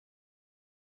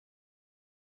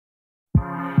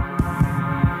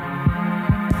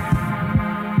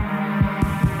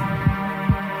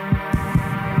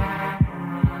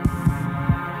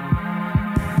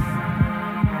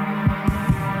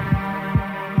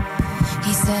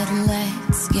He said,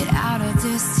 let's get out of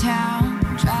this town,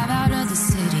 drive out of the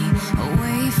city,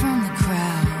 away from the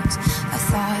crowds. I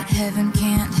thought heaven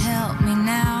can't help me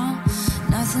now,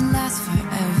 nothing lasts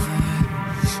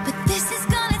forever, but this is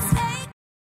gonna take...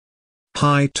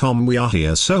 Hi Tom, we are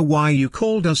here. So why you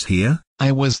called us here?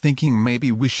 I was thinking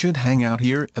maybe we should hang out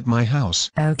here at my house.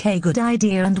 Okay, good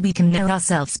idea, and we can know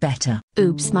ourselves better.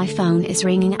 Oops, my phone is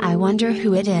ringing. I wonder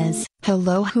who it is.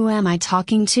 Hello, who am I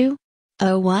talking to?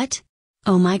 Oh, what?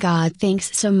 Oh my god,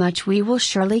 thanks so much. We will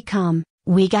surely come.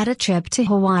 We got a trip to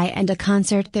Hawaii and a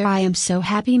concert there. I am so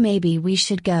happy. Maybe we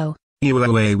should go.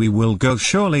 Anyway, we will go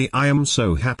surely. I am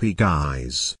so happy,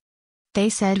 guys. They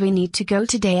said we need to go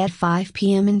today at 5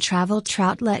 p.m. in Travel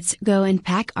Trout. Let's go and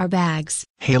pack our bags.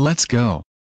 Hey, let's go.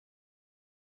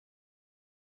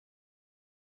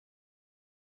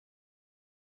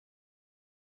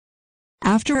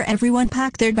 After everyone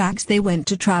packed their bags, they went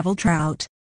to Travel Trout.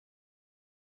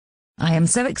 I am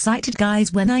so excited,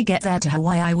 guys. When I get there to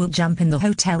Hawaii, I will jump in the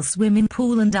hotel swimming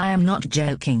pool, and I am not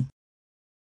joking.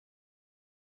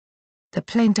 The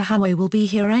plane to Hawaii will be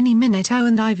here any minute. Oh,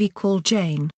 and Ivy called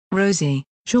Jane, Rosie,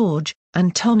 George,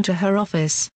 and Tom to her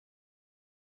office.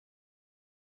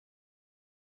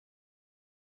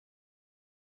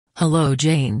 Hello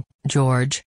Jane,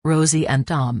 George, Rosie and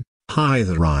Tom. Hi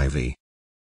there Ivy.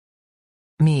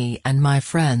 Me and my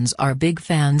friends are big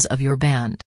fans of your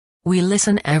band. We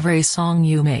listen every song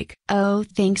you make. Oh,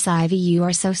 thanks Ivy, you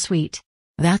are so sweet.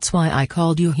 That's why I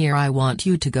called you here. I want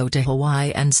you to go to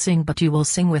Hawaii and sing, but you will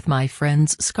sing with my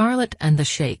friends Scarlett and the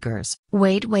Shakers.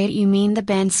 Wait, you mean the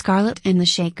band Scarlett and the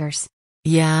Shakers?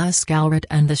 Yeah, Scarlett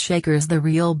and the Shakers, the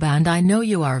real band. I know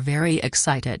you are very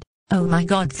excited. Oh my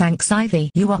god, thanks Ivy.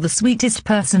 You are the sweetest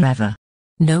person ever.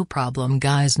 No problem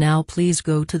guys, now please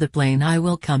go to the plane. I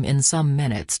will come in some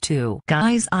minutes too.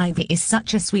 Guys, Ivy is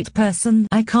such a sweet person.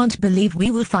 I can't believe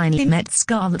we will finally met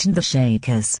Scarlett and the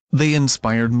Shakers. They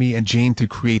inspired me and Jane to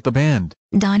create the band.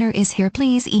 Dinner is here,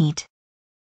 please eat.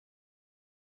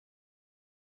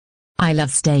 I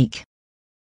love steak.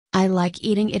 I like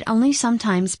eating it only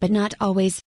sometimes, but not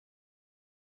always.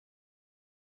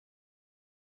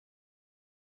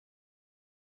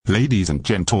 Ladies and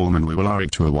gentlemen, we will arrive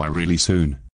to Hawaii really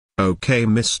soon. Okay,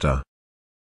 mister.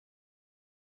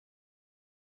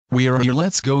 We are here.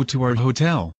 Let's go to our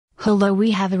hotel. Hello,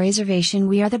 we have a reservation.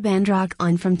 We are the band Rock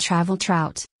On from Travel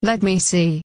Trout. Let me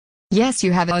see. Yes,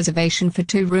 you have a reservation for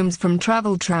 2 rooms from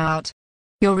Travel Trout.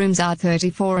 Your rooms are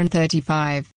 34 and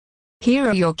 35. Here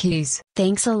are your keys.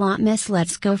 Thanks a lot, miss.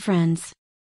 Let's go, friends.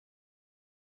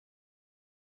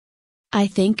 I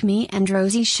think me and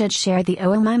Rosie should share the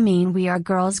OM. I mean, we are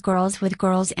girls with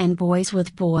girls and boys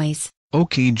with boys.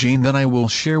 Okay Jane, then I will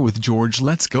share with George.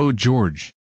 Let's go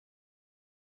George.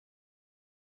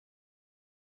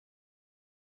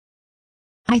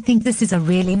 I think this is a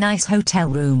really nice hotel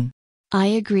room. I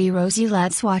agree Rosie,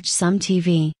 let's watch some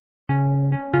TV.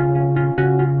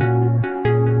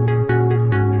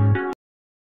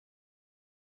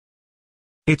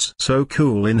 It's so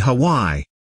cool in Hawaii.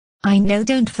 I know,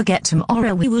 don't forget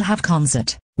tomorrow we will have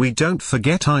concert. We don't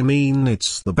forget, I mean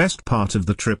it's the best part of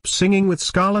the trip, singing with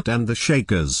Scarlett and the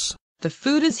Shakers. The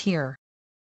food is here.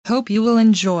 Hope you will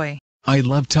enjoy. I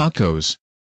love tacos.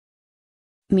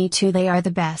 Me too, they are the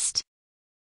best.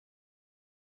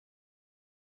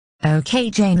 Okay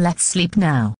Jane, let's sleep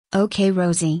now. Okay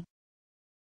Rosie.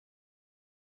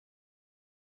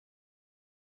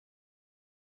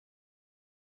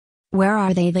 Where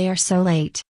are they? They are so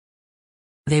late.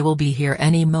 They will be here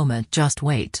any moment, just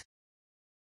wait.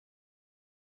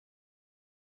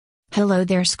 Hello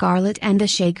there Scarlett and the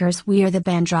Shakers. We are the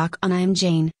band Rock On. I am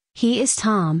Jane, he is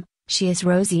Tom, she is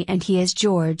Rosie and he is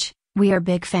George. We are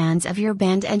big fans of your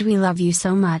band and we love you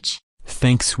so much.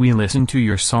 Thanks, we listen to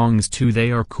your songs too,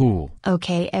 they are cool.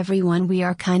 Okay everyone, we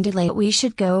are kinda late. We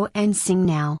should go and sing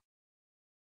now.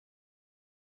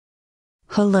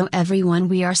 Hello everyone,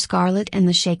 we are Scarlett and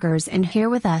the Shakers and here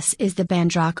with us is the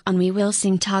band Rock On. We will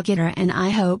sing together and I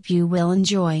hope you will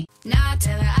enjoy. Now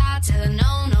tell her, I tell her,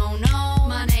 no, no, no.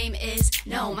 My name is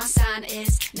no, my sign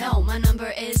is no, my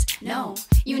number is no.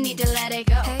 You need to let it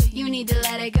go, you need to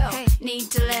let it go, need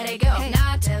to let it go.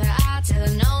 Now tell her, I tell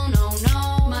her, no, no,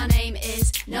 no. My name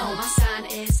is no, my sign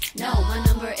is no, my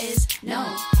number is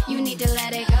no. You need to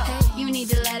let it go, you need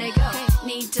to let it go,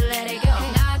 need to let it go.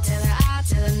 Now tell her, I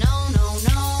tell her, no, no.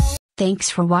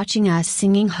 Thanks for watching us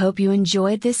singing. Hope you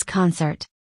enjoyed this concert.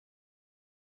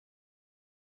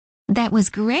 That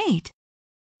was great.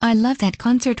 I love that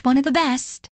concert, one of the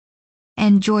best.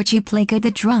 And George, you play good the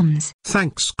drums.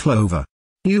 Thanks Clover.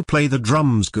 You play the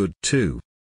drums good too.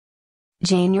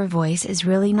 Jane, your voice is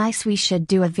really nice. We should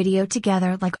do a video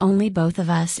together, like only both of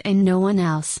us and no one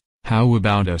else. How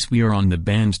about us? We are on the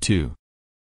band too.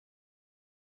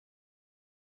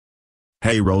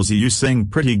 Hey Rosie, you sing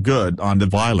pretty good on the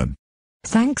violin.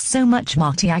 Thanks so much,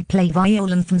 Marty. I play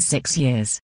violin for 6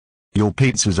 years. Your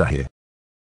pizzas are here.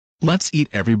 Let's eat,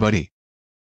 everybody.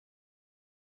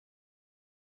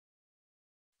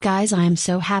 Guys, I am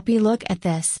so happy. Look at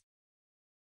this.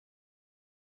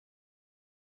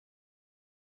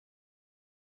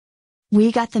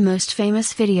 We got the most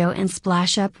famous video in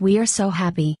Splash Up. We are so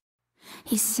happy.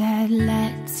 He said,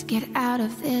 let's get out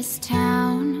of this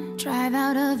town, drive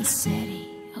out of the city,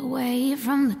 away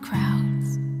from the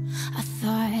crowds. I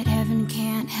thought heaven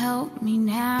can't help me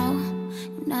now,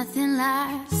 nothing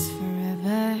lasts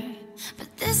forever, but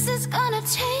this is gonna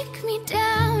take